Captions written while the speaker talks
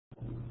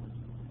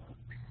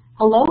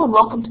Hello and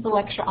welcome to the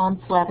lecture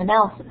on slab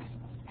analysis.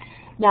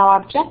 Now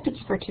our objectives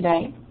for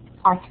today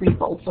are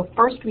threefold. So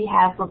first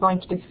we're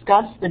going to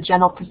discuss the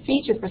general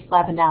procedure for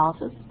slab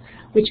analysis,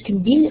 which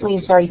conveniently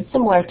is very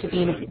similar to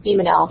beam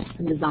analysis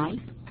and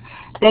design.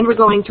 Then we're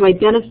going to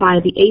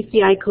identify the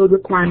ACI code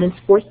requirements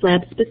for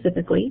slab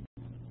specifically.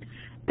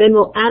 Then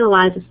we'll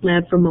analyze a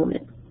slab for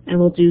moment, and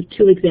we'll do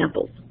two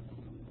examples.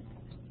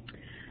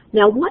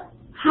 Now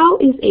how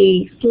is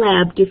a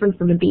slab different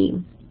from a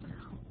beam?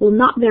 Well,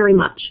 not very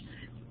much.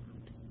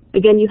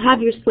 Again, you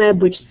have your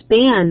slab which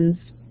spans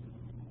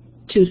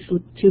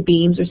two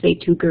beams, or say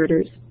two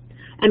girders.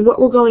 And what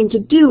we're going to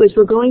do is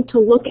we're going to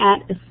look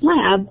at a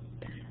slab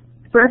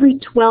for every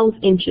 12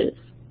 inches.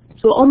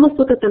 So we'll almost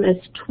look at them as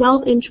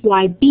 12-inch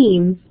wide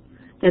beams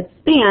that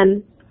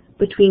span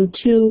between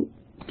two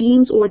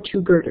beams or two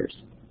girders.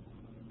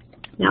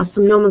 Now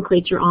some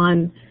nomenclature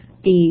on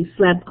the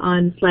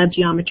slab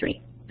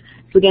geometry.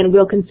 So again,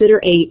 we'll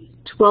consider a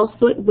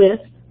 12-foot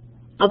width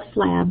of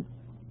slab.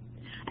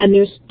 And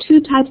there's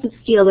two types of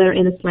steel that are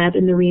in a slab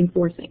in the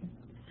reinforcing.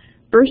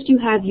 First you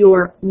have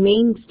your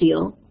main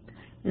steel.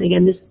 And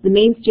again, the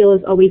main steel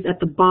is always at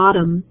the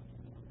bottom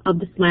of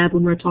the slab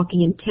when we're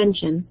talking in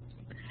tension.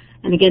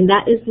 And again,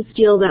 that is the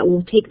steel that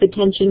will take the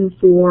tension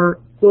for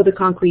the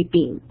concrete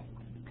beam.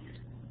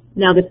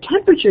 Now the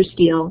temperature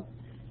steel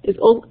it's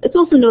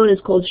also known as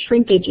called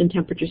shrinkage and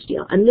temperature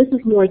steel. And this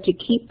is more to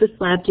keep the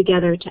slab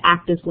together to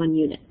act as one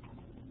unit.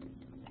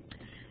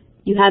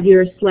 You have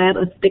your slab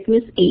of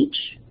thickness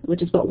H,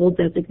 which is what we'll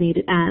designate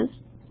it as.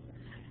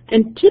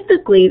 And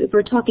typically, if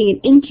we're talking an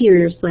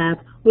interior slab,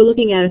 we're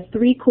looking at a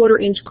 3/4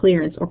 inch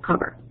clearance or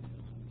cover.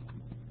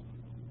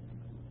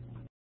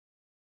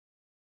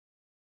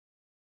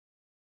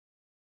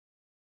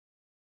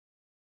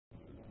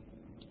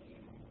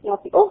 Now,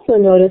 if you also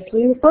notice,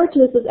 we refer to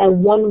this as a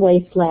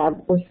one-way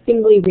slab or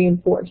singly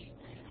reinforced.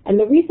 And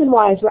the reason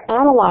why is we're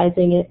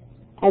analyzing it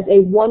as a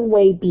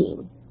one-way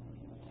beam.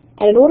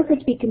 And in order for it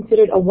to be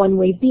considered a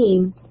one-way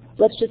beam,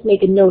 let's just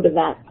make a note of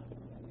that.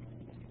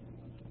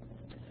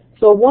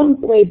 So a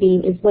one-way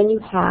beam is when you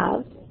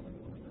have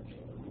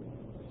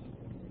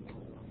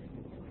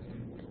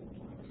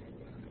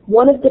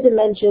one of the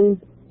dimensions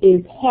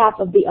is half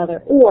of the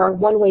other, or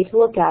one way to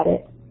look at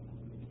it,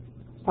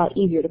 it's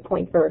probably easier to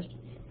point first,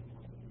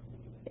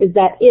 is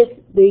that if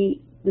the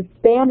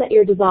span that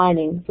you're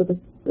designing, so the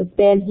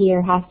span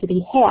here has to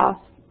be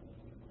half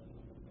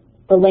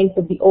the length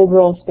of the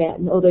overall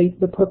span, or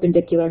the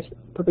perpendicular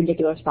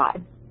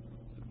side.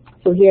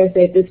 So here,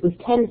 say if this was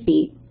 10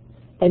 feet,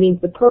 that means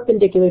the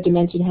perpendicular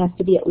dimension has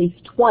to be at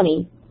least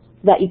 20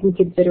 so that you can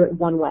consider it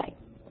one way.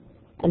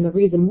 And the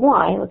reason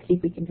why, let's see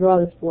if we can draw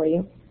this for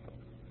you,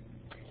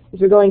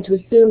 is we're going to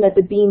assume that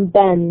the beam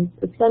bends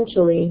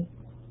essentially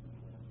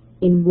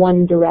in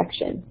one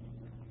direction.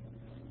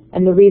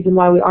 And the reason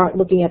why we aren't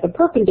looking at the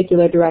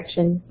perpendicular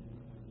direction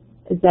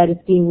is that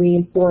it's being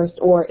reinforced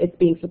or it's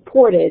being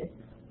supported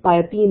by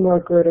a beam or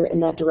a girder in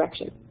that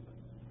direction.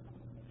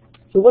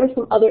 So what are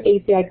some other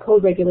ACI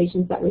code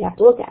regulations that we have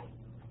to look at?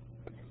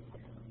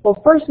 Well,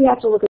 first we have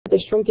to look at the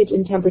shrinkage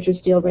and temperature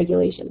steel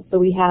regulations. So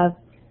we have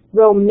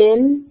rho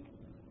min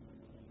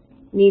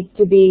needs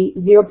to be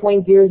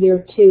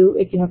 0.002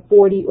 if you have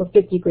 40 or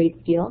 50 grade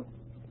steel.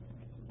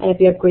 And if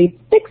you have grade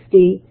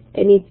 60,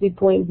 it needs to be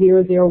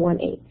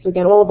 0.0018. So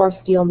again, all of our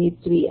steel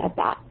needs to be at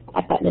that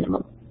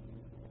minimum.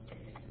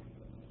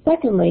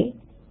 Secondly,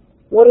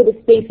 what are the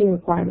spacing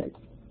requirements?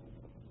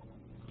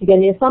 Again,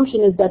 the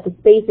assumption is that the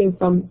spacing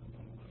from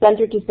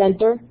center to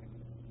center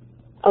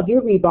of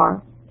your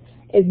rebar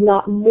is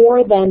not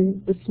more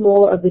than the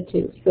smaller of the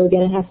two. So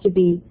again, it has to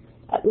be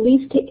at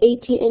least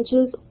 18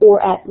 inches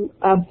or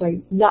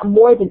not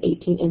more than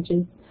 18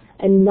 inches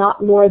and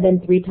not more than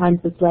 3 times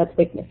the slab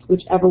thickness,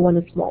 whichever one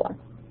is smaller.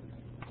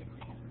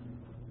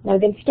 Now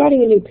again,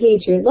 starting a new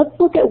page here, let's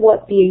look at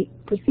what the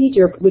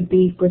procedure would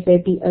be for,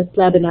 say, a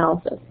slab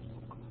analysis.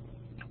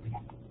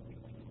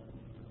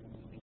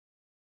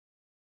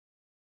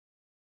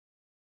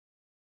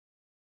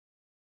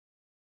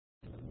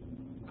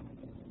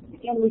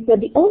 Again, we said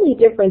the only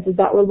difference is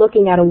that we're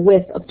looking at a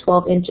width of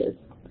 12 inches.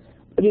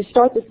 But you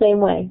start the same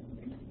way.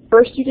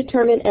 First you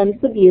determine M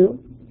sub U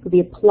for the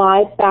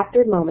applied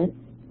factored moment.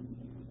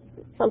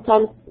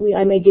 Sometimes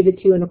I may give it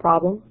to you in a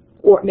problem,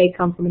 or it may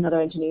come from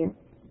another engineer.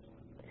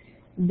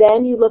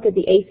 Then you look at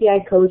the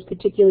ACI codes,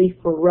 particularly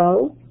for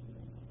rho.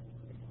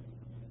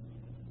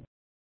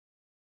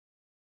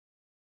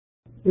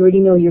 You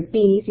already know your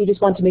B, so you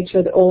just want to make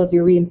sure that all of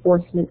your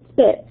reinforcements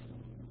fit.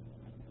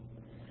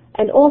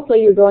 And also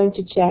you're going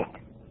to check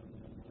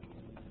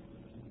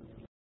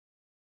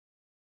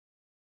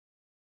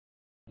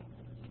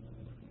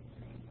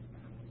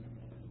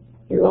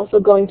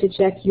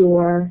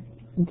your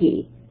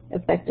D,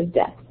 effective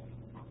depth.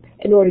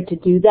 In order to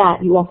do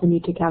that, you also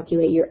need to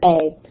calculate your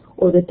A,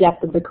 or the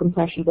depth of the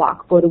compression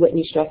block for the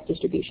Whitney stress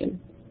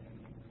distribution.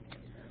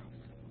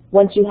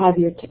 Once you have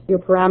your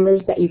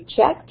parameters that you've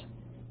checked,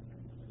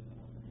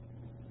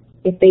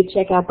 if they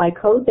check out by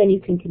code, then you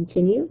can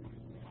continue.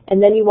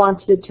 And then you want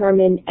to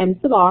determine M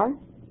sub R,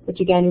 which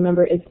again,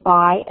 remember, is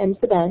phi n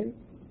sub n.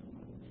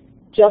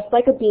 Just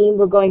like a beam,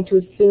 we're going to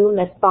assume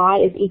that phi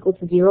is equal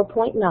to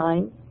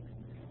 0.9,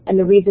 and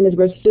the reason is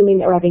we're assuming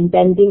that we're having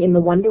bending in the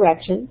one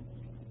direction.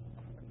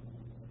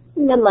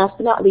 And then last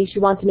but not least,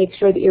 you want to make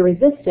sure that your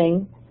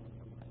resisting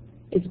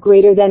is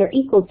greater than or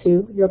equal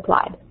to your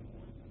applied.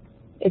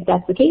 If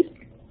that's the case,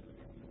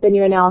 then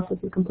your analysis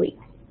is complete.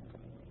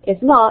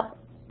 If not,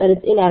 then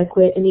it's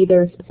inadequate and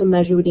either some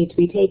measure would need to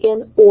be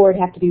taken or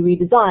it'd have to be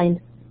redesigned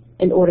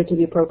in order to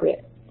be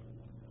appropriate.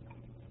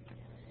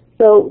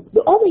 So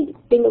the only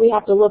thing that we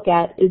have to look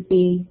at is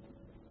the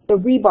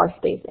rebar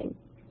spacing.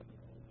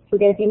 So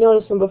again, if you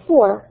notice from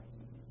before,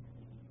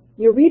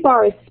 your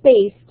rebar is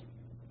spaced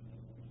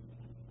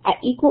at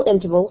equal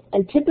intervals,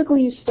 and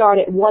typically you start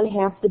at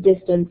 1/2 the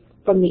distance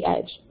from the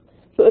edge.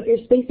 So if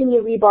you're spacing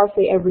your rebar,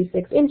 say, every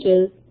 6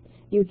 inches,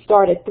 you'd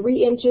start at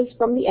 3 inches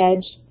from the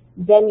edge,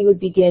 then you would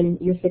begin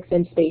your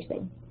 6-inch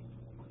spacing.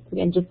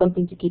 Again, just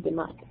something to keep in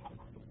mind.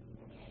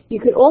 You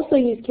could also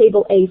use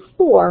table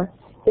A4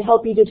 to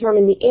help you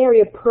determine the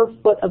area per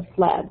foot of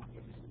slab.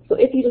 So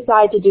if you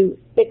decide to do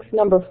 6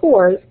 number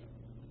 4s,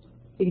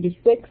 you can do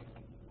 6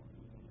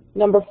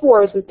 number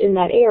 4s within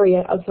that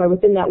area,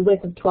 within that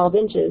width of 12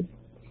 inches,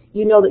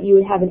 you know that you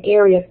would have an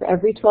area for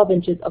every 12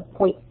 inches of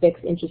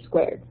 0.6 inches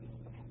squared.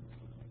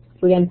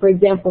 So again, for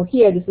example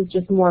here, this is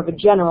just more of a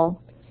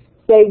general.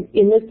 Say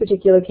in this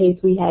particular case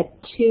we had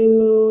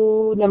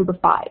 2 number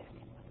 5s.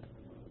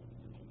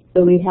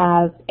 So we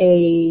have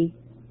a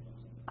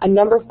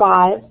number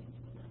 5,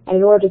 and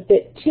in order to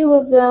fit 2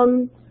 of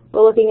them,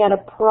 we're looking at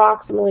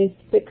approximately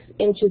 6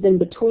 inches in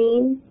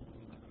between.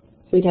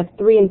 So we'd have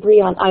 3 and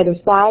 3 on either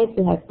side,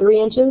 so we'd have 3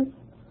 inches,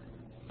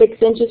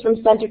 6 inches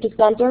from center to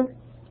center,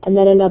 and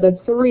then another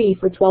 3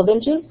 for 12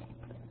 inches.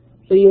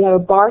 So you have a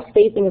bar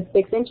spacing of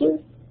 6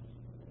 inches,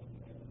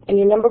 and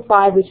your number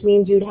 5, which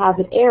means you'd have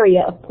an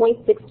area of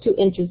 0.62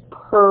 inches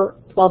per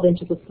 12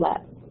 inches of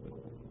slab.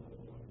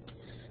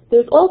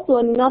 There's also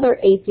another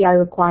ACI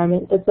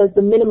requirement that says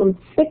the minimum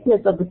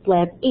thickness of the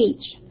slab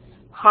H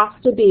has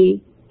to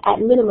be at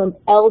minimum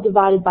L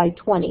divided by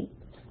 20.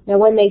 Now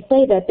when they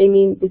say that, they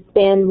mean the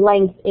span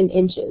length in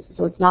inches,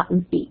 so it's not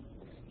in feet.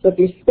 So if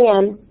your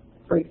span,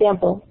 for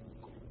example,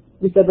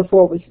 we said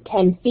before was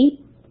 10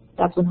 feet,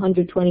 that's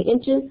 120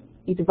 inches.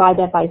 You divide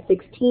that by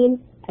 16,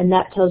 and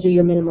that tells you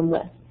your minimum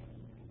width.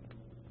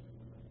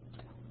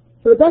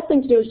 So the best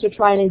thing to do is to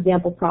try an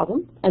example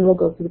problem, and we'll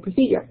go through the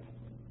procedure.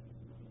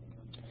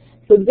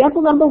 So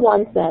example number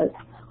 1 says,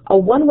 a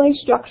one-way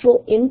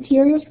structural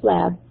interior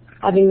slab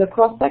having the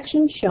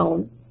cross-section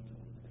shown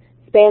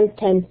spans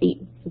 10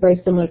 feet.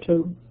 Very similar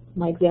to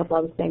my example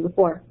I was saying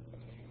before.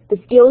 The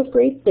steel is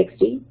grade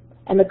 60,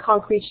 and the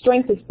concrete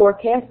strength is 4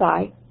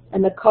 KSI,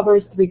 and the cover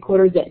is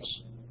 3/4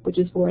 inch, which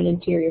is for an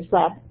interior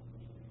slab.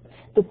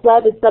 The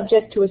slab is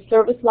subject to a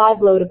service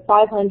live load of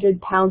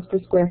 500 pounds per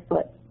square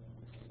foot.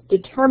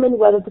 Determine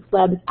whether the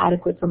slab is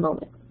adequate for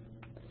moment.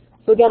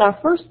 So again, our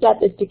first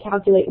step is to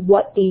calculate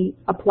what the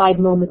applied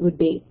moment would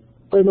be.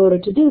 But in order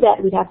to do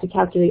that, we'd have to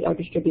calculate our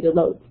distributed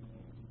loads.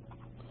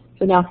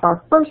 So now for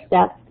our first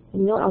step,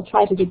 and I'll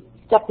try to do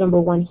step number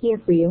 1 here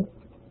for you.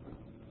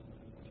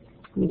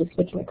 Let me just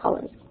switch my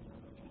colors.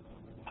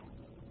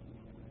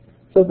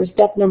 So for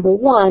step number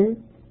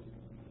 1,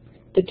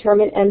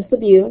 determine M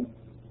sub U.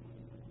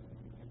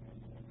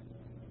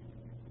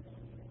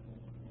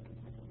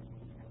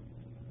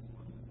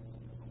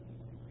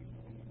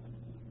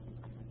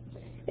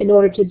 In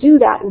order to do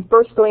that, we're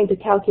first going to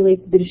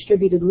calculate the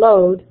distributed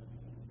load,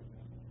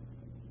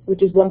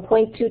 which is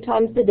 1.2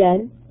 times the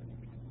dead,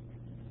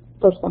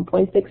 plus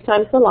 1.6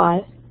 times the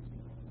live.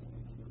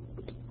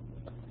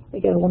 We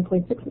get a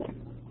 1.6 in there.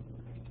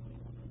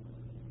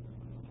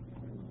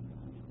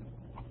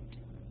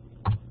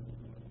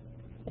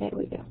 There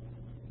we go.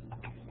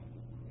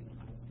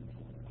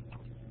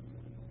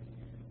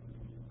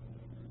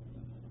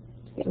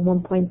 Get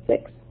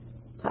 1.6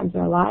 times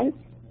our live.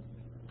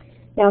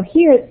 Now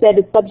here it said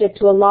it's subject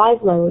to a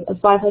live load of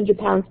 500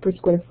 pounds per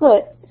square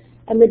foot,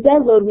 and the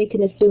dead load we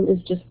can assume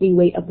is just the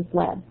weight of the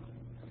slab.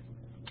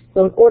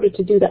 So in order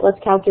to do that, let's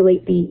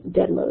calculate the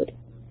dead load.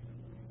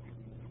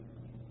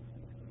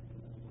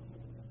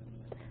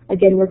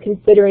 Again, we're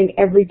considering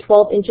every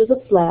 12 inches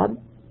of slab.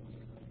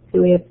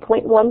 So we have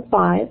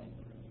 0.15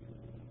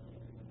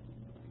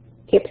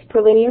 kips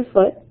per linear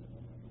foot.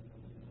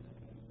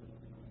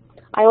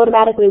 I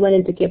automatically went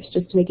into kips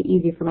just to make it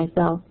easier for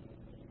myself.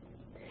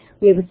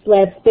 We have a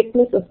slab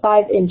thickness of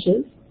 5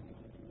 inches.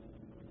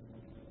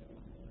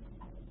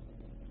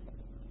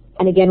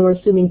 And again, we're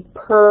assuming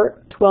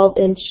per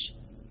 12-inch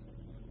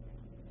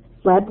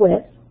slab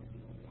width.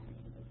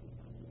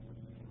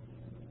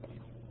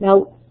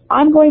 Now,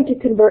 I'm going to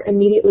convert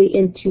immediately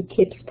into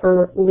kips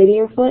per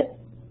linear foot.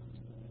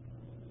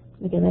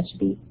 Again, that should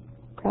be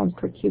pounds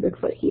per cubic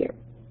foot here.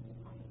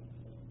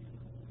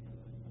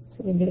 So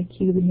I'm going to get a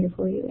cube in here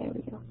for you. There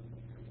we go.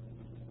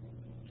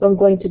 So I'm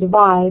going to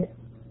divide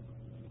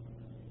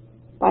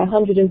by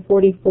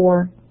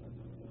 144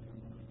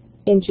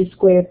 inches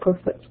squared per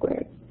foot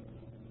squared.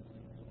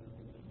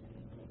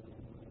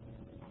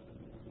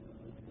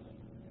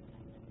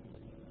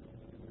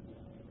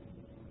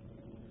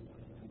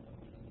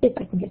 if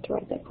I can get to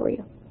write that for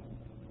you.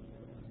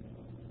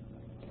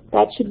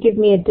 That should give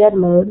me a dead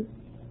load.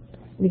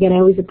 And again, I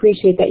always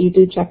appreciate that you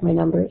do check my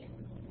numbers.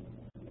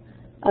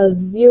 Of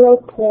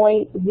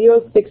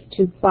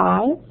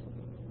 0.0625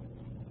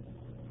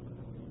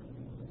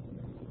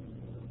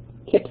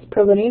 kips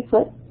per linear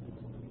foot.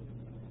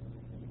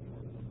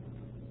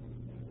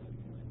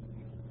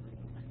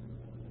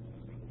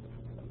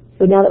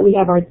 So now that we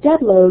have our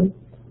dead load,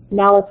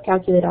 now let's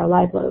calculate our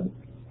live load.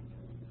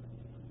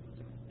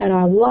 And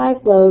our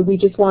live load, we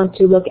just want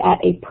to look at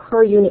a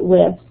per unit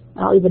width.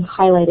 I'll even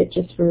highlight it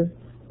just for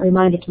a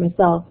reminder to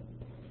myself.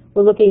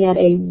 We're looking at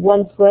a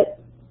 1 foot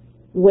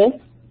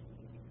width.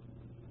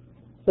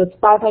 So it's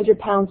 500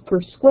 pounds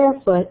per square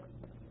foot.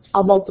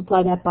 I'll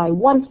multiply that by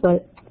 1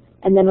 foot,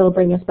 and then it'll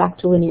bring us back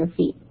to linear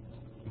feet.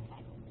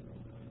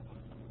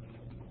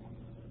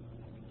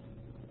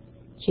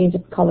 Change the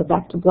color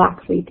back to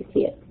black so you can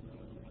see it.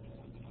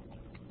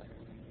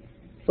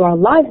 So our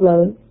live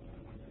load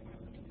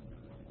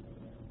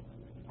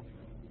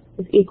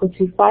is equal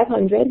to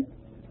 500.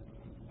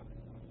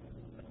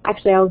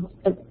 Actually, I'll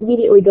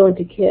immediately go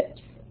into kips.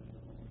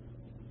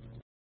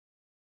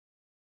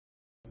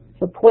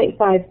 So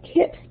 0.5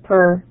 kips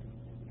per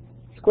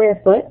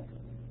square foot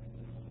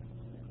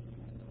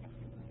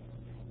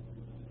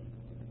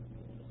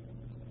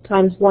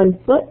times 1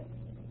 foot.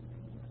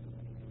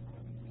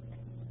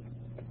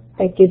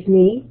 That gives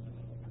me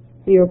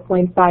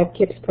 0.5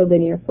 kips per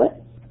linear foot.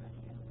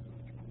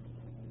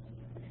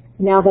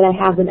 Now that I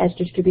have them as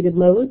distributed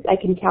loads, I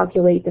can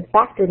calculate the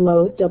factored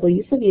load,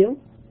 W sub U.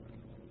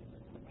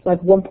 So I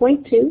have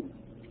 1.2,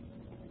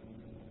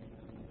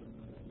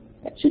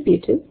 that should be a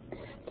 2,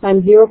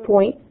 times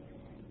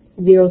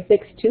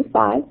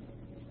 0.0625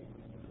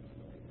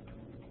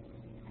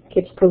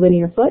 kips per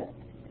linear foot,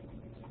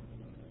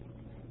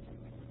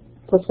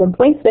 plus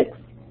 1.6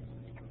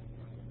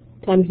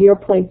 times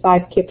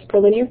 0.5 kips per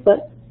linear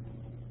foot.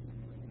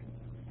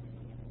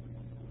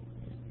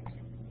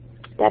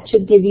 That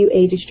should give you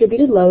a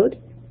distributed load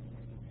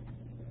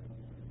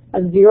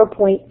of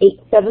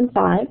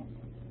 0.875.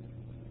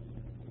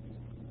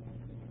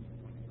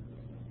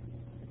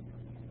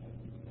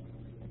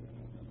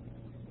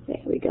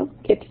 There we go,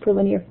 kips per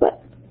linear foot.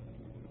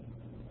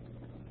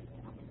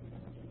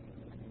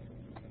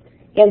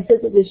 And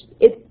since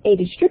it's a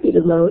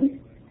distributed load,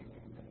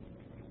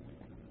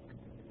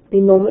 the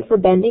moment for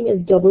bending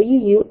is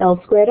WU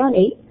L squared on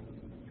 8.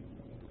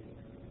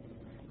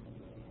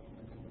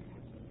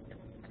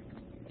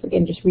 So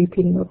again, just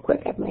repeating real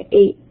quick, I have my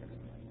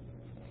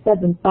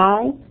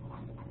 875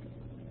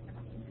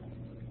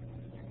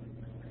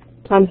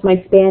 times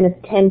my span is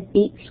 10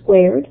 feet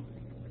squared.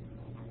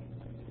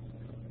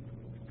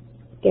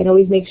 Again,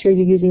 always make sure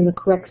you're using the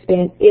correct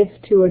span if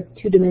two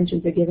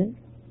dimensions are given.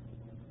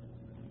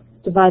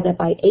 Divide that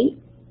by 8.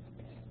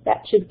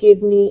 That should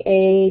give me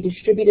a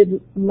design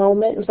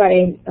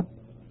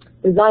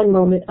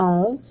moment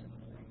of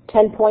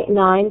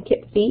 10.9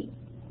 kip feet.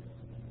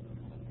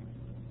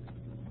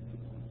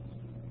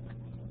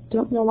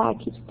 Don't know why it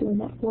keeps doing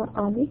that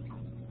on me.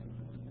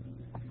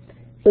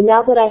 So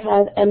now that I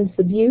have M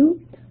sub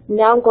U,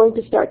 now I'm going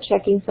to start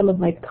checking some of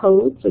my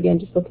codes. So again,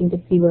 just looking to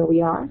see where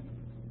we are.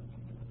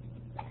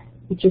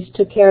 We just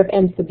took care of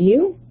M sub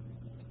U.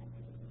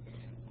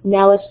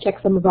 Now let's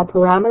check some of our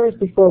parameters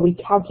before we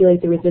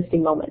calculate the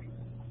resisting moment.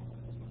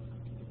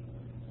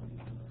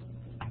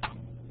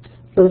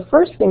 So the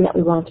first thing that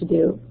we want to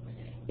do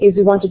is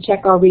we want to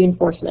check our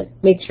reinforcement,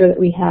 make sure that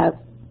we have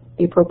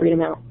the appropriate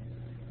amount.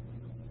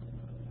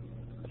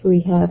 So we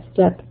have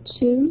step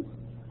 2.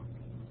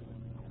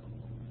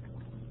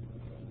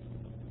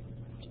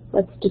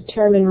 Let's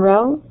determine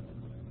row,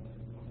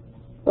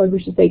 or we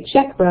should say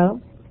check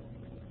row.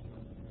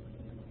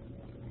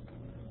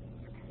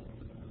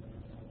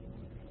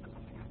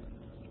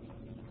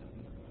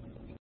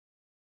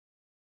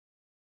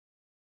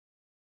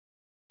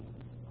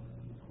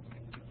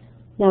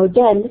 Now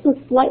again, this is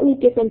slightly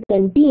different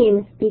than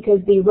beams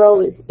because the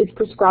row is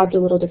prescribed a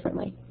little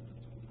differently.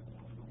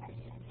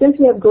 Since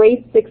we have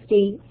grade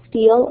 60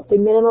 steel, the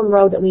minimum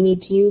row that we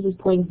need to use is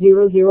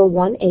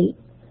 0.0018.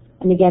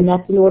 And again,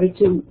 that's in order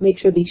to make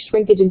sure the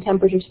shrinkage in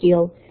temperature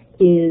steel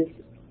is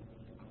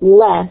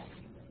less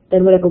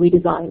than whatever we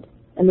designed.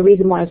 And the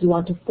reason why is we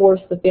want to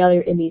force the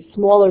failure in the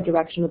smaller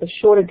direction or the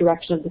shorter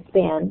direction of the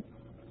span.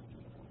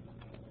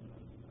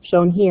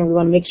 Shown here, we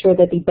want to make sure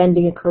that the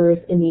bending occurs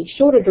in the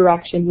shorter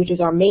direction, which is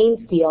our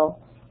main steel,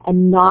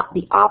 and not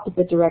the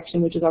opposite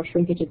direction, which is our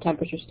shrinkage in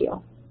temperature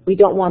steel. We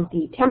don't want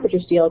the temperature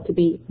steel to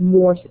be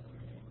more,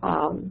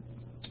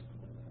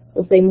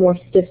 let's say, more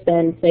stiff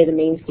than, say, the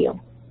main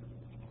steel.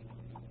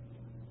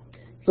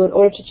 So in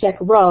order to check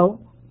row,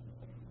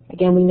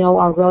 again, we know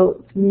our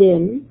row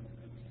min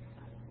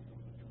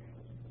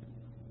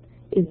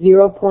is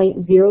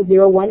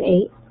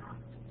 0.0018.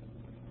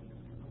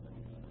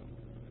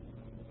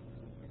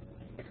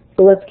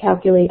 So let's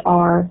calculate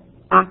our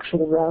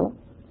actual row.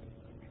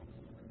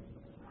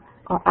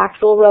 Our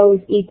actual row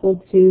is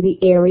equal to the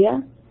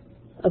area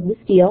of the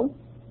steel.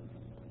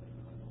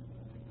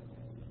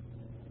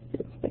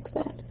 Let's fix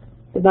that.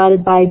 The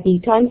divided by B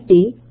times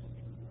B.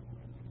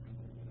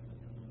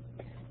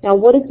 Now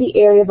what is the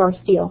area of our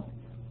steel?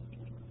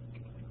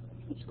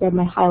 Let's grab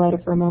my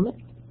highlighter for a moment.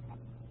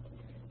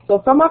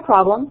 So from our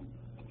problem,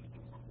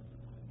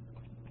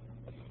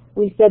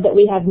 we said that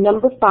we have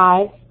number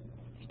 5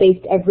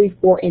 spaced every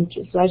 4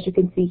 inches. So as you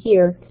can see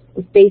here,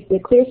 the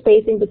clear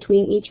spacing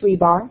between each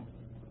rebar,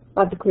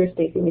 not the clear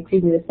spacing,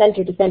 excuse me, the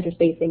center to center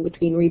spacing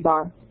between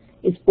rebar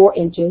is 4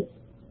 inches.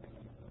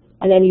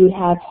 And then you would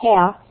have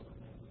half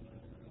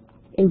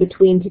in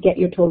between to get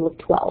your total of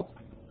 12.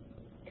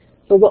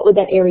 So what would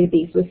that area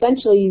be? So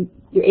essentially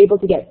you're able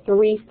to get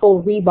 3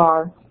 full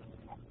rebar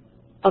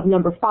of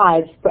number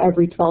 5 for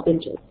every 12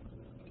 inches.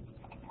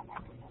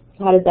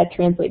 So how does that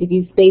translate? If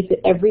you space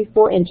it every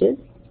 4 inches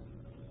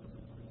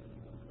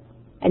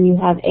and you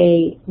have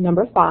a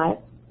number 5,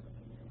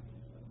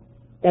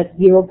 that's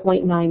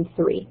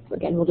 0.93. So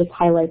again,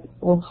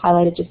 we'll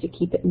highlight it just to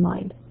keep it in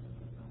mind.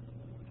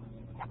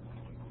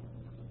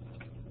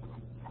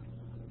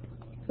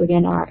 So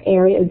again, our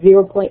area is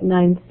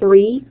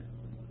 0.93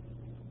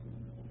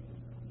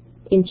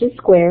 inches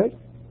squared.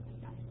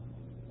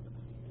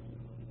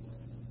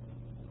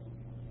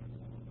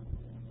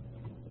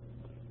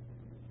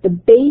 The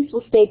base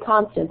will stay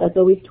constant. That's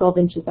always 12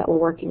 inches that we're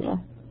working with.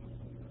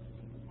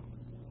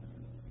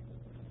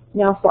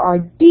 Now for our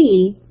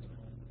D,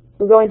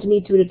 we're going to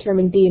need to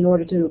determine D in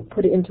order to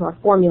put it into our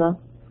formula.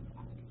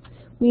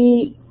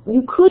 You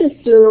could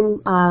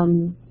assume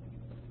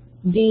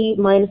D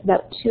minus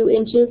about 2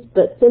 inches,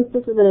 but since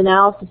this is an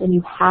analysis and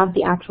you have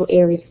the actual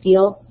area of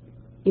steel,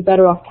 you're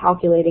better off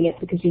calculating it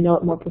because you know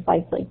it more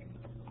precisely.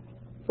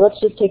 So let's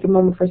just take a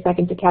moment for a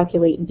second to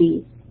calculate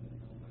D.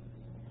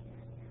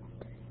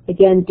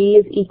 Again, D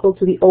is equal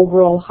to the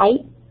overall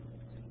height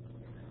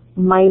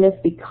minus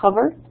the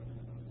cover.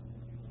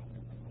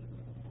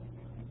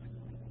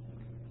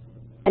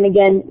 And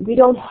again, we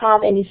don't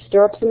have any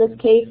stirrups in this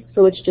case,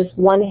 so it's just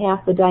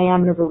 1/2 the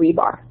diameter of a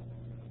rebar.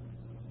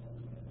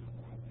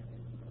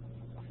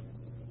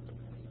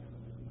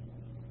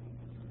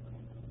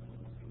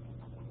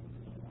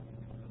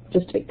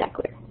 Just to make that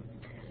clear.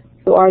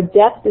 So our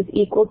depth is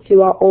equal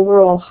to our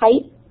overall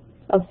height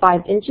of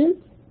 5 inches.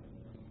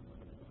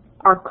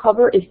 Our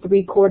cover is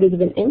 3/4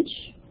 of an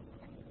inch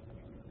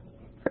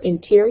for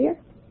interior,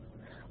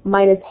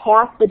 minus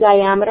 1/2 the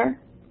diameter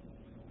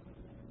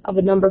of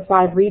a number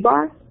 5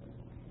 rebar.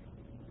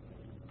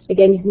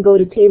 Again, you can go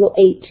to table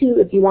 8.2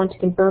 if you want to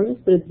confirm this,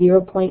 but it's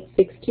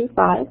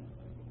 0.625.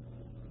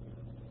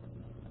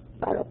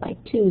 Sorry about my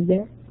 2's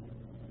there.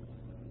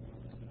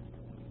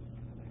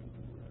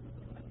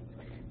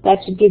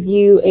 That should give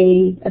you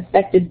an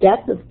effective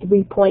depth of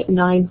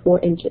 3.94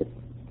 inches.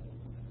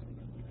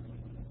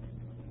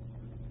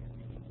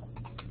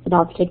 So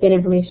now let's take that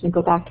information and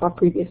go back to our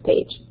previous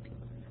page.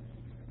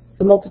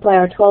 So multiply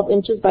our 12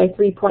 inches by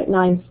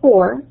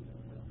 3.94.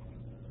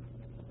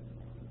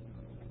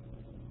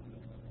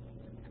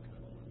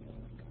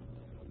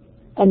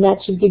 And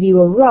that should give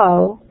you a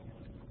row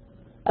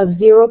of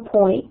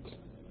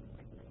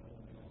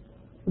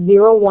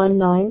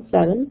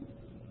 0.0197,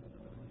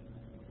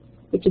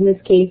 which in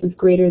this case is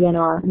greater than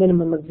our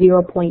minimum of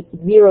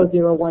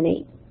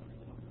 0.0018.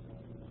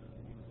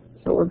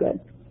 So we're good.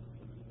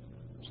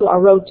 So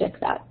our row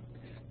checks out.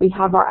 We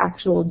have our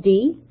actual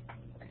D.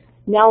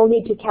 Now we'll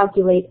need to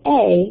calculate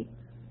A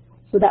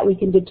so that we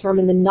can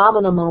determine the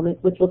nominal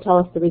moment, which will tell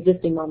us the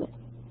resisting moment.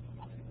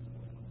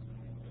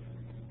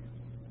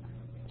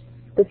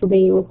 This will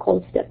be, we'll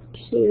call step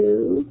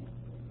 2.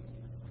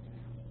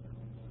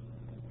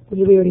 Or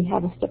do we already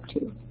have a step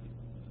 2?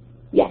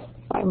 Yes,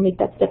 I'll make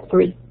that step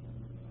 3.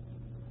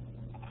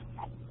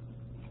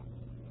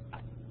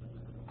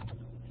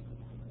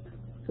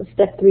 So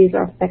step 3 is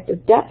our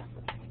effective depth.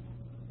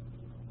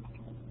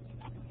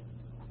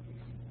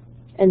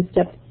 And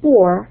step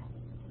 4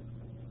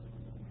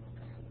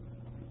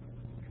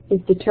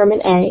 is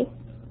determine A.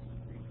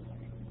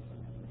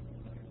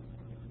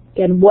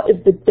 Again, what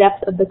is the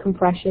depth of the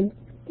compression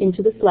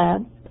into the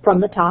slab from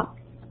the top?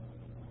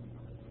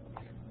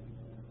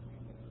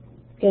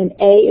 Again,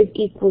 A is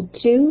equal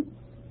to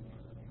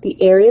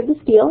the area of the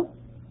steel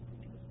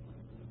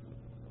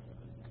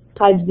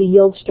times the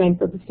yield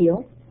strength of the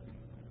steel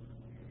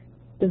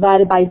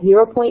divided by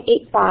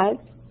 0.85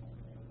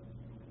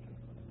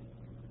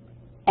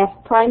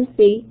 F prime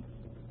C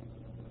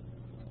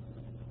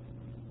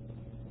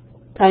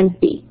times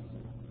B.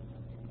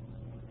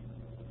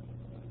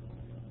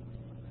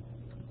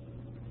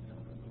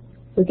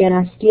 So again,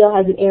 our steel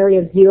has an area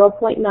of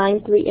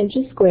 0.93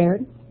 inches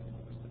squared.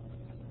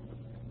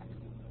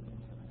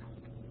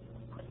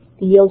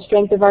 The yield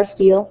strength of our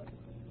steel,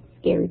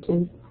 scary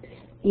too.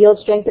 The yield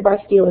strength of our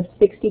steel is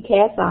 60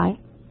 KSI.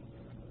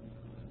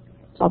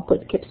 So I'll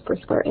put kips per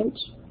square inch.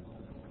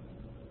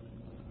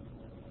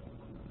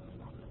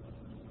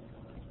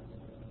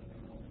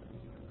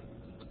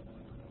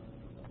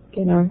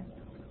 Again, our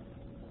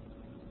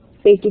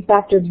safety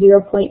factor of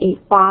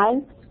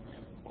 0.85.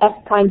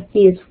 F prime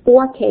C is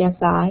 4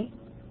 KSI.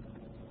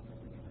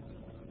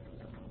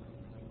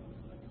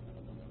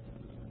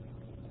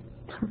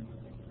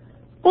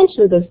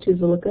 Eventually those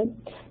 2's will look good,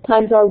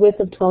 times our width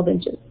of 12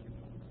 inches.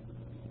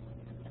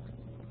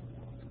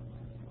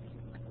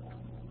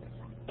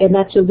 And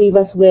that should leave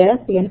us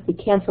with, again, if we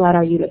cancel out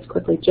our units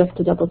quickly, just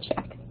to double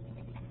check.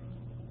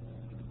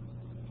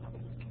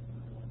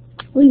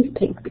 We'll use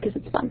pink because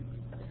it's fun.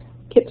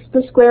 Kips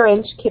per square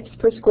inch, kips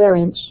per square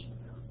inch.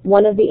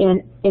 One of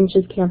the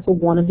inches cancel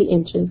one of the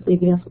inches,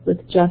 leaving us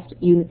with just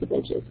units of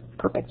inches.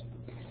 Perfect.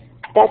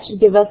 That should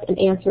give us an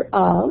answer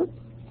of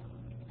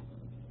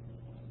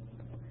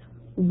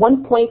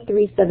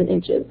 1.37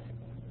 inches.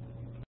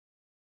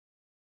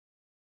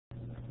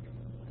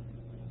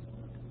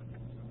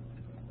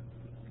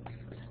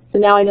 So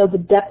now I know the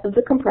depth of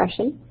the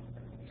compression.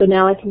 So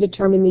now I can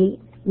determine the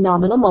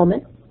nominal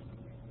moment.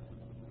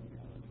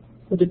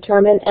 We'll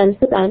determine n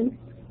sub n.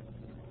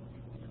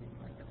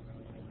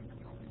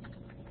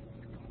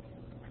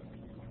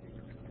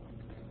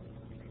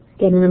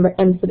 Again, remember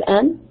m sub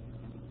n,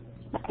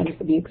 not m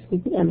sub u,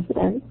 excuse me, m sub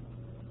n.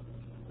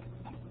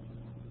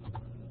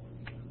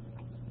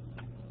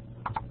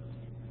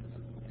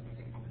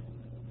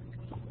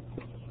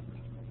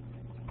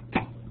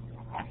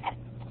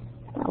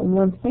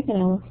 One second,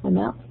 I lost my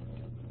mouse.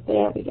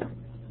 There we go.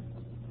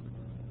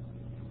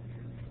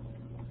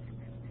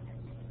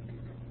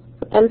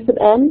 So m sub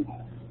n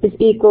is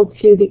equal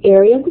to the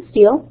area of the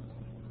steel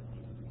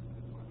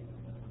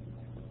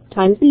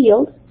times the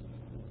yield.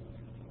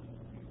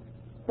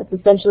 That's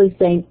essentially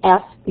saying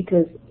F,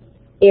 because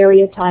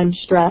area times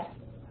stress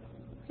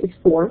is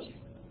force,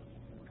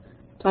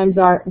 times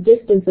our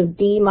distance of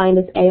d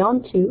minus a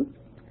on 2.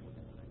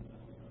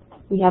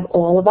 We have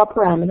all of our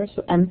parameters,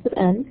 so m sub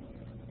n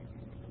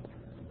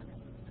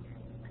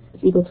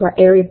is equal to our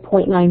area of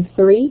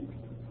 0.93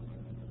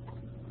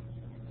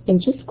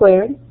 inches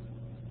squared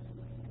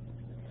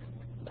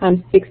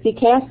times 60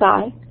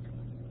 ksi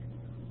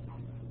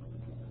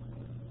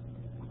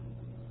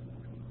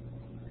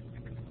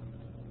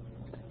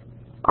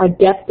Our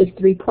depth is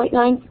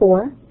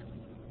 3.94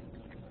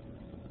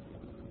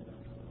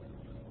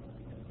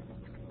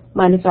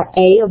 minus our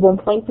A of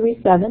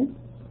 1.37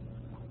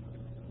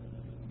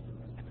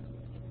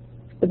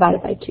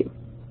 divided by 2.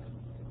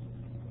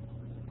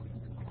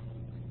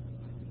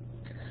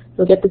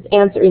 You'll get this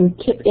answer in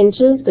kip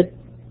inches, but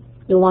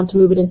you'll want to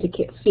move it into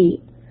kip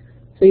feet.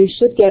 So you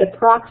should get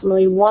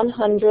approximately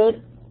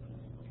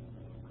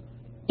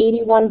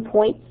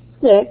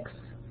 181.6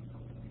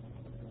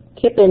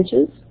 kip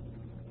inches.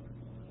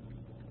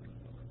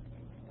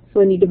 So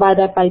when you divide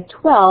that by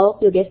 12,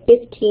 you'll get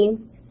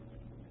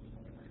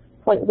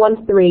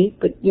 15.13,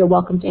 but you're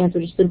welcome to answer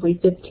just simply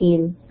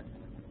 15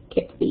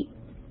 kip feet.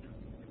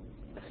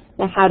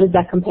 Now how does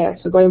that compare?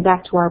 So going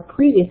back to our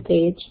previous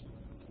page,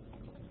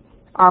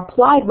 our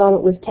applied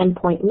moment was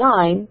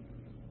 10.9,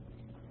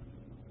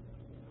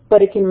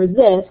 but it can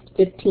resist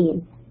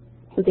 15.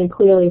 So then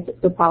clearly this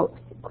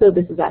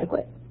is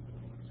adequate.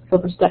 So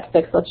for step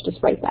 6, let's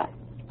just write that.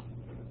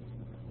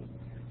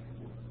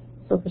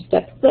 So for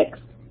step 6,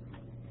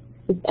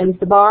 is m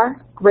sub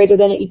r greater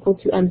than or equal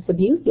to m sub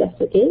u? Yes,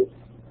 it is,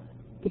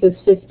 because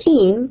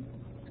 15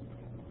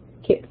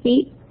 kip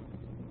feet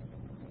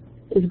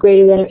is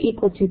greater than or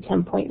equal to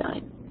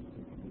 10.9.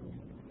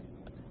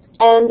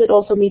 And it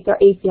also meets our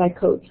ACI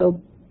code,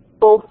 so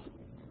both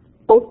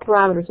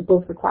parameters of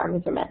both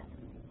requirements are met.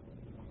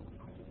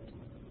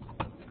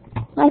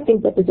 I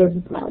think that deserves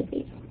a smiley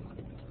face.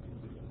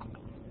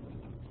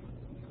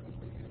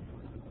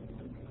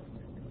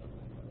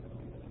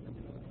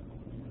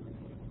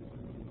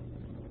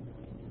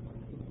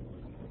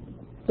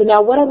 So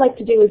now what I'd like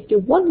to do is do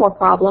one more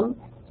problem,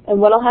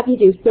 and what I'll have you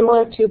do,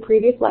 similar to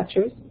previous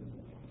lectures,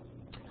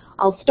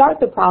 I'll start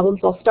the problem,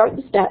 so I'll start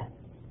the step,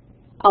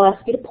 I'll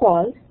ask you to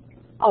pause,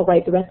 I'll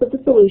write the rest of the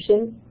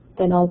solution,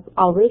 then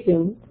I'll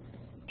resume,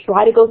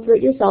 try to go through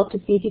it yourself to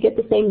see if you get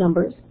the same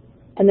numbers,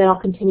 and then I'll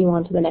continue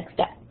on to the next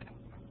step.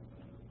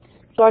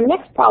 So our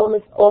next problem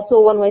is also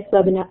a one-way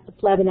slab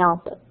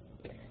analysis.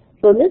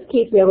 So in this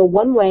case we have a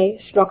one-way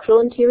structural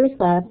interior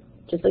slab,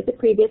 just like the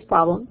previous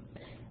problem.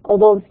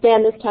 Although the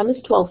span this time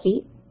is 12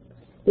 feet,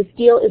 the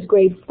steel is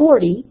grade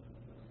 40,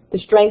 the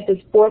strength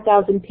is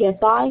 4,000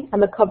 psi,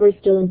 and the cover is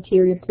still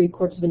interior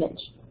 3/4 of an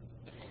inch.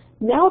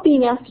 Now we're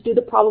being asked to do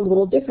the problem a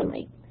little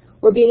differently.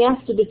 We're being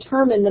asked to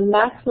determine the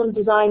maximum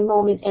design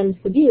moment m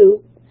sub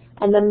u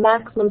and the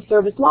maximum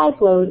service live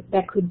load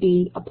that could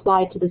be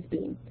applied to this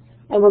beam.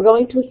 And we're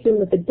going to assume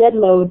that the dead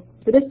load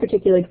for this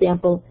particular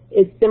example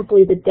is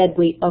simply the dead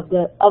weight of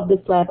the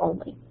slab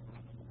only.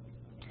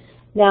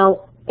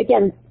 Now,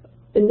 again,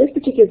 in this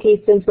particular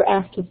case, since we're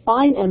asked to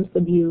find m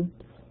sub u,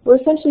 we're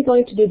essentially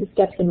going to do the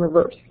steps in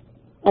reverse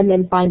and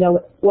then find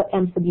out what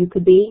m sub u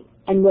could be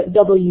and what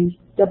w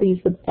sub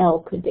l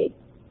could be.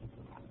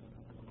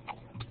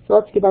 So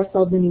let's give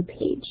ourselves a new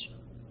page.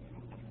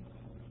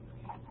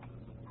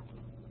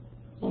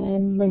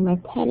 And bring my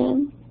pen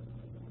in.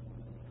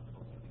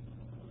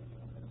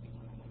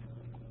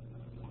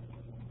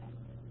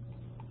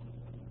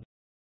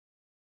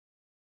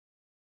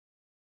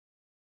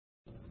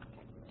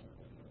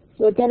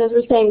 So again, as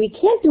we're saying, we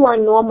can't do our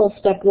normal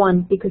step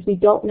 1 because we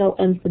don't know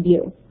m sub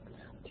u.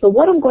 So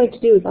what I'm going to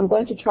do is I'm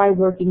going to try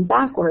working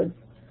backwards,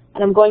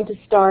 and I'm going to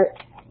start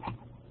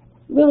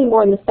really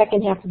more in the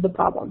second half of the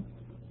problem.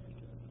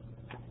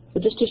 So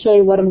just to show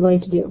you what I'm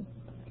going to do.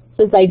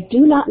 Since I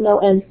do not know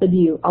n sub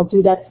u, I'll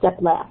do that step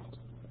last.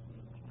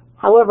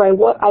 However, I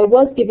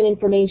was given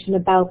information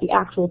about the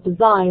actual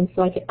design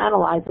so I can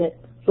analyze it,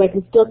 so I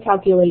can still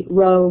calculate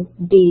row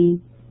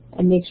D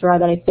and make sure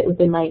that I fit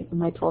within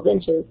my 12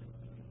 inches.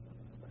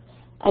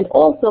 And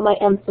also my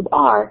m sub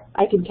r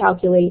I can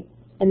calculate,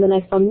 and then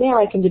from there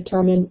I can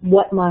determine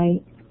what my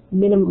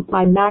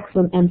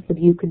maximum m sub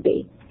u could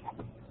be.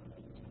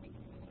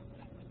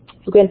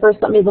 So again,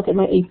 first let me look at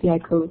my API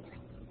codes.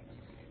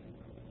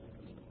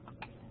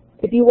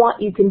 If you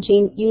want, you can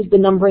use the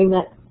numbering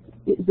that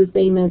is the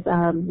same as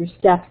your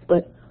steps,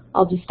 but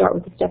I'll just start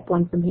with the step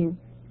 1 from here.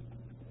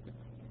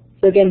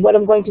 So again, what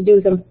I'm going to do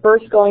is I'm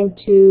first going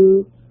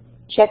to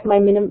check my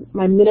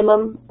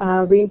minimum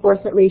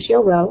reinforcement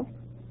ratio row.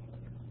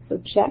 So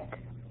check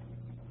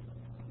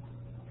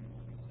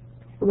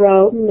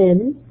row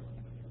min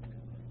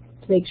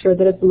to make sure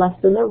that it's less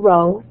than the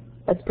row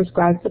that's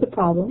prescribed for the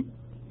problem.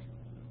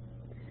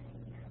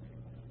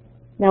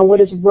 Now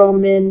what is row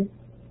min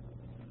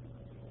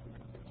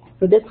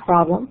for this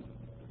problem?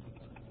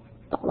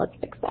 So let's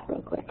fix that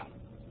real quick.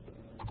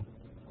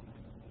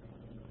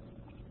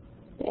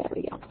 There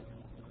we go.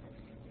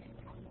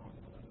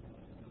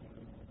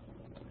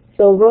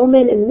 So row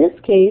min in this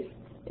case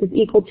is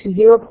equal to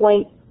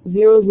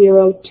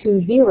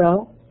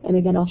 0.0020, and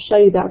again I'll show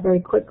you that very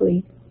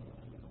quickly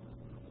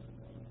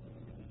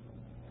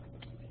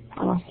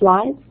on our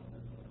slides.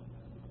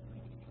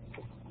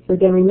 So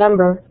again,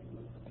 remember,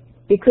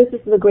 because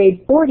this is a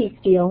grade 40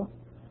 steel,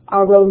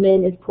 our row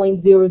min is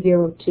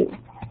 0.002.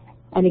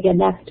 And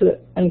again,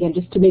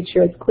 just to make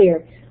sure it's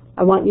clear,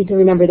 I want you to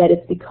remember that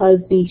it's because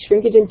the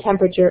shrinkage in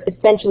temperature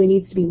essentially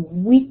needs to be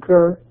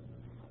weaker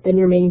than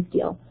your main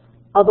steel.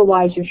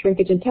 Otherwise, your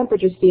shrinkage in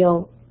temperature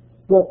steel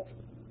will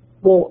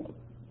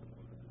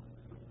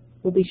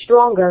be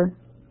stronger,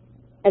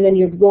 and then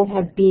you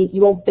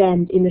won't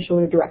bend in the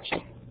shoulder direction.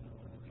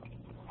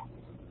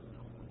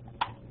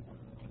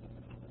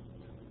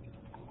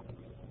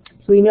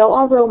 So we know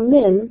our row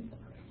min.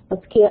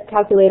 Let's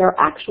calculate our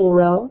actual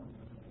row.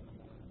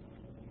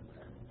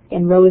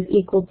 And row is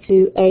equal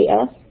to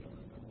AS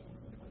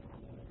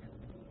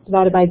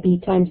divided by B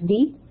times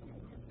D.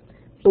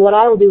 So what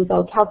I will do is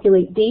I'll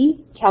calculate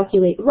D,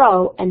 calculate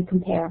row, and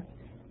compare.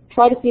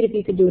 Try to see if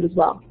you can do it as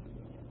well.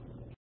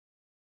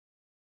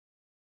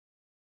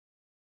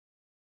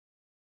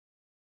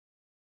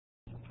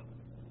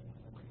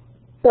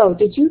 So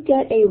did you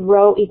get a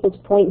row equal to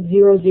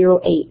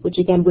 0.008, which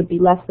again would be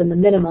less than the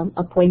minimum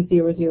of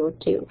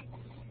 0.002?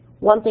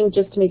 One thing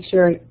just to make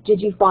sure,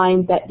 did you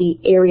find that the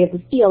area of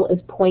the steel is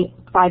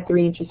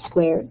 0.53 inches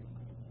squared?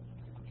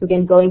 So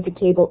again, going to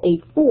table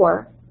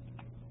A4,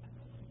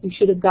 you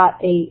should have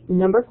got a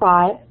number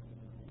 5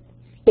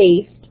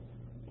 spaced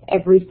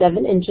every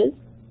 7 inches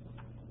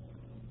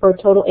for a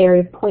total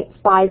area of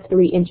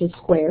 0.53 inches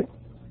squared.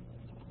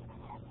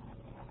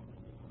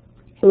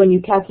 So when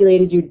you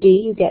calculated your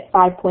D, you get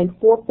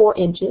 5.44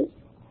 inches.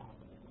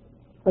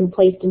 When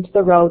placed into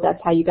the row,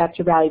 that's how you got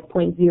your value of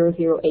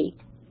 0.008.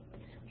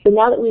 So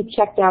now that we've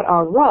checked out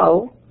our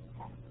row,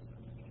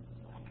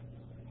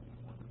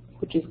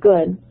 which is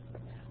good,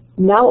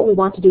 now what we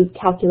want to do is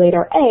calculate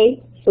our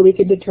A so we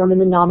can determine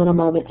the nominal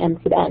moment m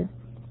sub n.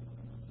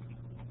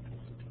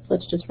 So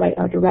let's just write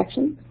our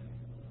directions.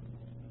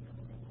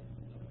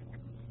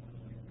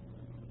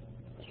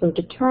 So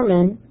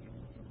determine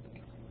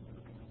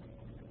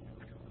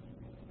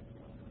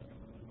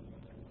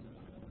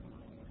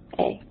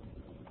A.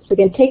 So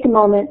again, take a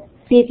moment,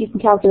 see if you can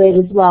calculate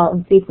it as well,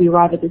 and see if we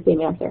arrive at the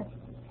same answer.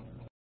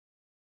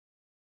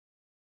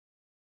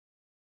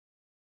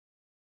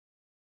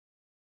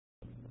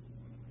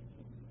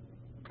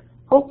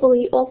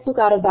 Hopefully you also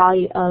got a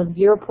value of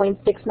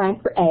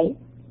 0.69 for A.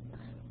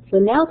 So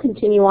now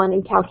continue on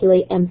and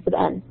calculate m sub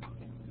n.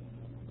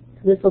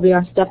 So this will be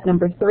our step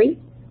number 3.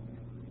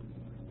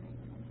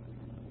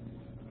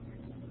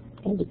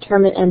 And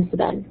determine m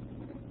sub n.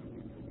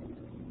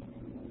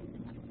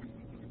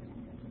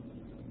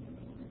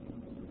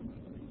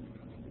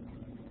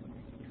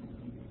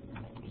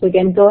 So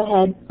again, go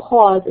ahead,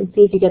 pause, and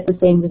see if you get the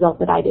same result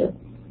that I do.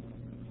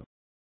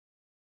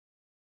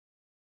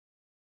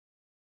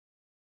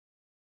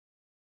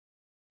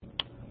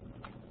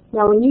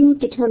 Now when you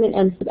determine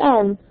m sub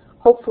n,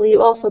 hopefully you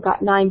also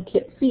got 9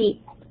 kip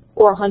feet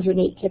or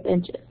 108 kip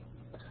inches.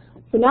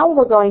 So now what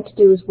we're going to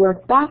do is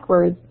work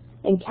backwards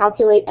and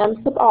calculate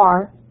m sub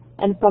r,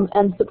 and from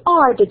m sub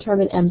r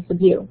determine m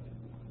sub u.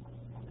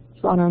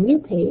 So on our new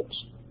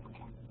page,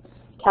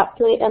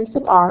 calculate m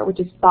sub r, which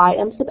is phi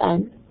m sub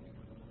n.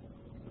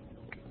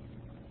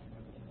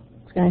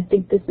 And I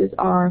think this is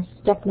our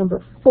step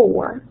number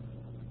 4.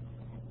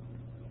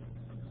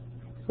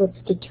 So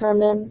let's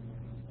determine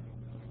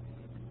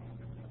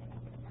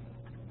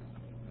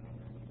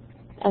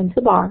m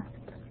sub r.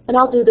 And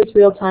I'll do this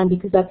real time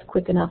because that's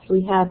quick enough. So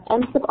we have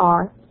m sub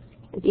r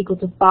is equal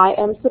to phi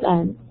m sub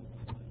n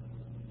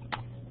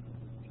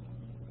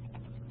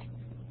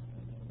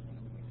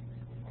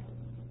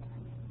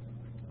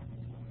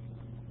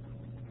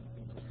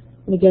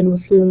And again, we'll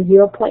assume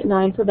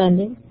 0.9 for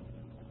bending.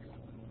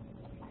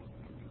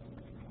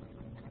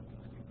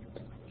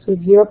 So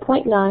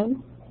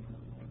 0.9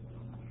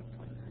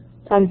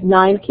 times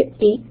 9 kip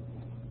feet,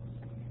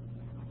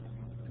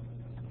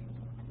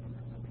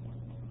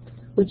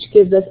 which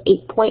gives us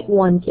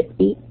 8.1 kip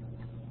feet.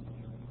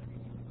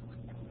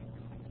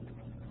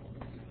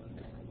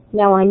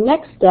 Now our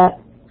next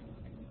step,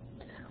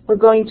 we're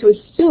going to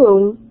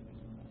assume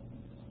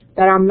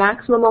that our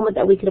maximum moment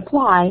that we could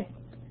apply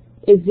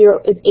is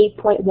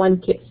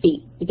 8.1 kip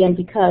feet. Again,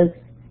 because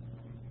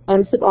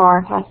m sub r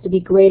has to be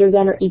greater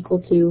than or equal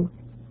to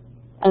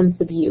m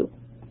sub u.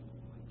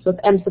 So if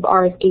m sub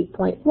r is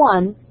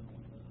 8.1,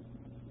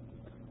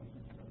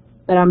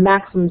 then our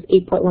maximum is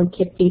 8.1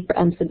 kip feet for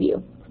m sub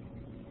u.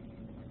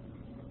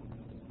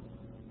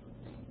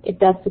 If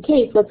that's the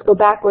case, let's go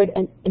backward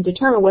and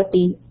determine what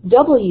the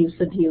w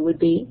sub u would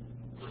be.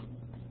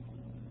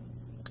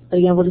 But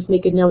again, we'll just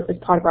make a note as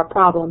part of our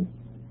problem.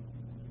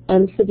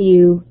 M sub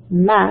u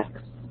max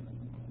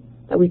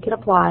that we can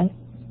apply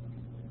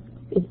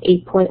is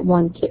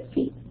 8.1 kip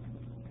feet.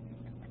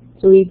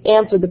 So we've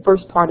answered the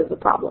first part of the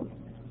problem.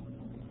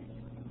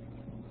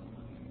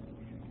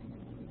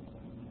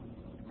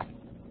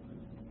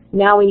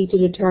 Now we need to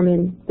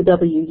determine the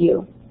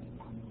WU.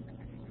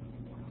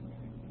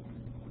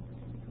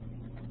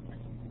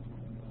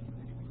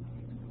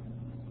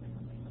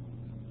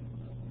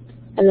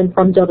 And then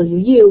from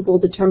WU, we'll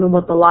determine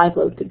what the live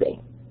load could be.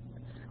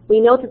 We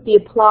know that the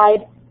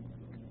applied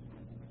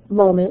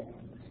moment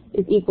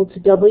is equal to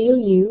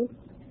WU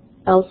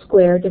L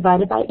squared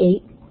divided by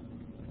 8.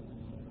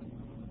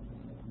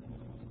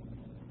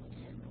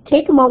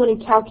 Take a moment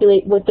and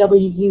calculate what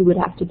WU would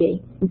have to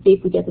be and see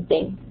if we get the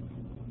same.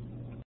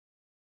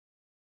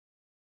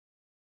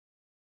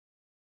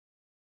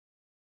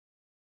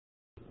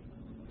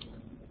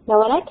 Now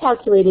when I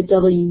calculated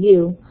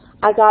WU,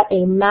 I got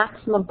a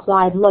maximum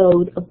applied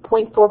load of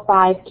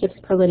 0.45 kips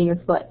per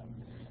linear foot.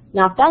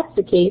 Now if that's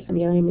the case, let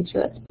me make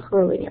sure that's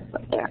per linear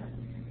foot there.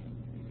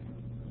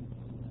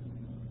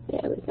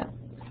 There we go.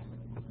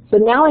 So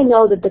now I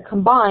know that the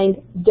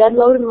combined dead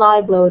load and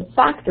live load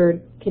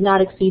factored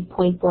cannot exceed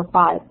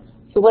 0.45.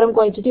 So what I'm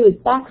going to do is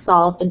back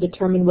solve and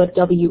determine what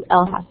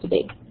WL has to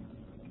be.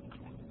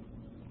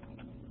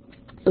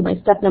 So my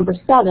step number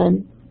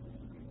 7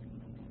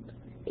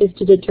 is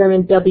to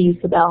determine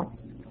W sub L.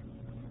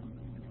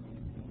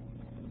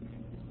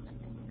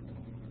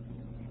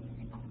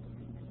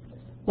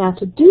 Now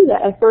to do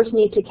that, I first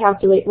need to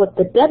calculate what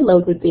the dead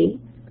load would be.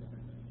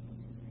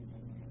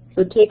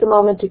 So take a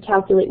moment to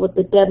calculate what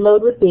the dead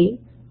load would be,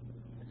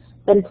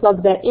 then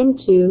plug that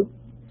into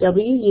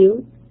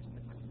WU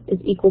is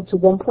equal to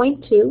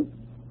 1.2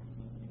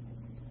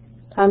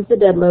 times the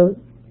dead load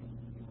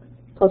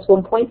plus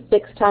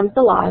 1.6 times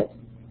the live,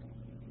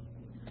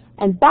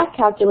 and back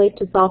calculate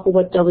to solve for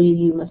what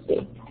WU must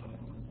be.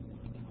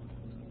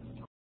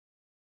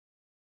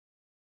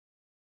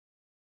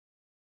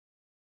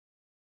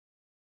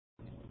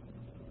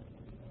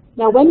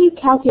 Now when you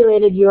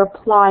calculated your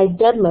applied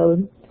dead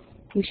load,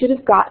 you should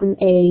have gotten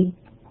a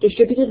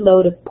distributed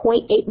load of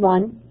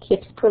 0.81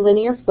 kips per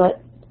linear foot.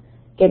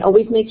 Again,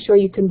 always make sure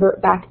you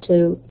convert back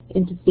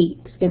into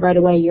feet, because right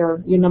away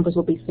your numbers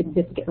will be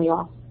significantly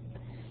off.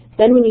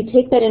 Then when you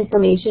take that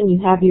information, you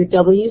have your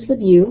W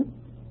sub U,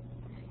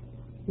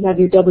 you have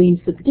your W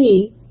sub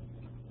D,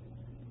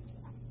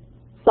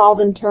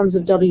 solve in terms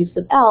of W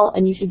sub L,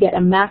 and you should get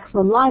a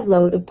maximum live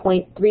load of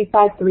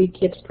 0.353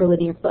 kips per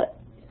linear foot.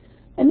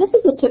 And this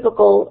is a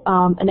typical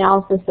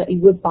analysis that you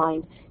would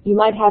find. You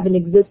might have an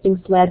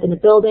existing slab in a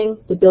building.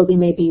 The building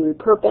may be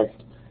repurposed.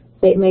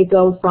 So it may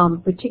go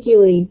from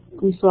particularly,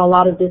 we saw a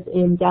lot of this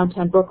in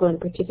downtown Brooklyn,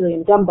 particularly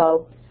in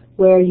Dumbo,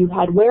 where you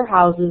had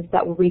warehouses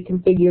that were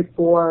reconfigured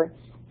for,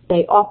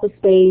 say, office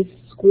space,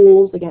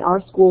 schools. Again,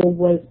 our school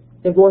was,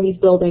 the Voorhees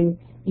building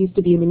used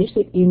to be a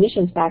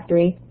munitions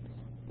factory.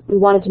 We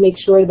wanted to make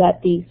sure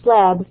that the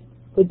slab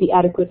would be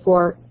adequate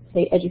for,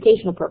 say,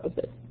 educational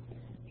purposes.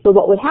 So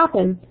what would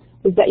happen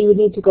is that you would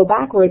need to go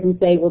backwards and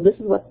say, well, this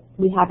is what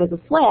we have as a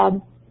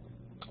slab.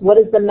 What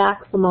is the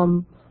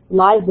maximum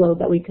live load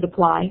that we could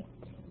apply?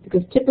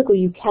 Because typically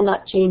you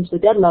cannot change the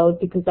dead load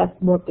because that's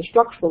more of the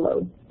structural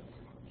load.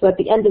 So at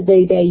the end of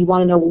the day, you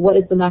want to know, well, what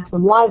is the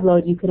maximum live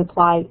load you can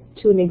apply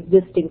to an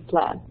existing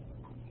slab?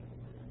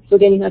 So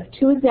again, you have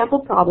 2 example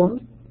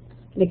problems.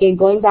 And again,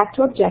 going back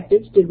to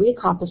objectives, did we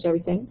accomplish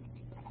everything?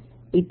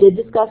 We did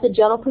discuss a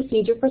general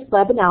procedure for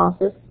slab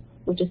analysis,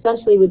 which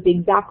essentially would be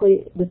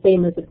exactly the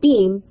same as a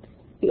beam.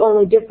 The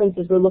only difference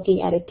is we're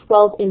looking at a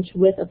 12-inch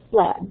width of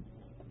slab.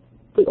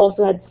 We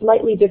also had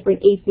slightly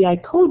different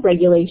ACI code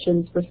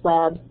regulations for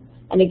slabs,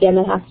 and again,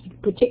 that has to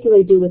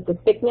particularly do with the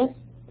thickness,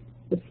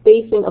 the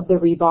spacing of the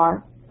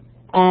rebar,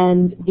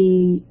 and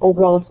the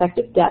overall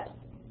effective depth.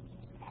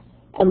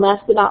 And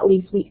last but not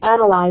least, we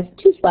analyzed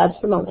 2 slabs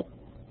per moment.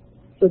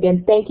 So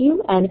again, thank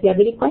you, and if you have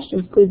any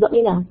questions, please let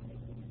me know.